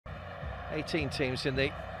18 teams in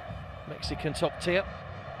the Mexican top tier.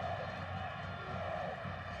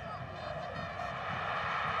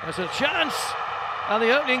 There's a chance, and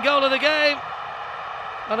the opening goal of the game,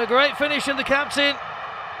 and a great finish in the captain.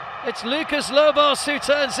 It's Lucas Lubos who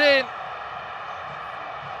turns in,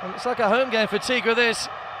 and it's like a home game for Tigres this.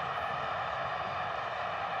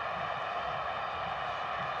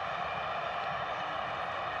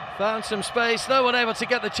 Found some space, no one able to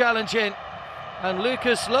get the challenge in, and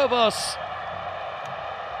Lucas Lubos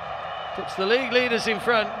puts the league leaders in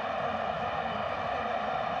front.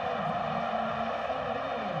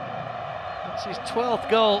 That's his 12th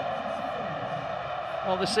goal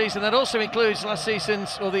of the season. That also includes last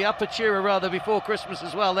season's, or the Apertura rather, before Christmas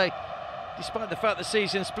as well. Despite the fact the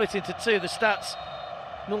season split into two, the stats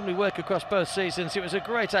normally work across both seasons. It was a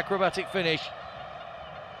great acrobatic finish.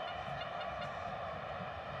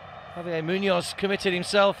 Javier Munoz committed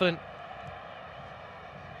himself and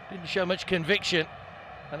didn't show much conviction,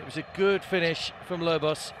 and it was a good finish from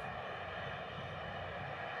Lubos.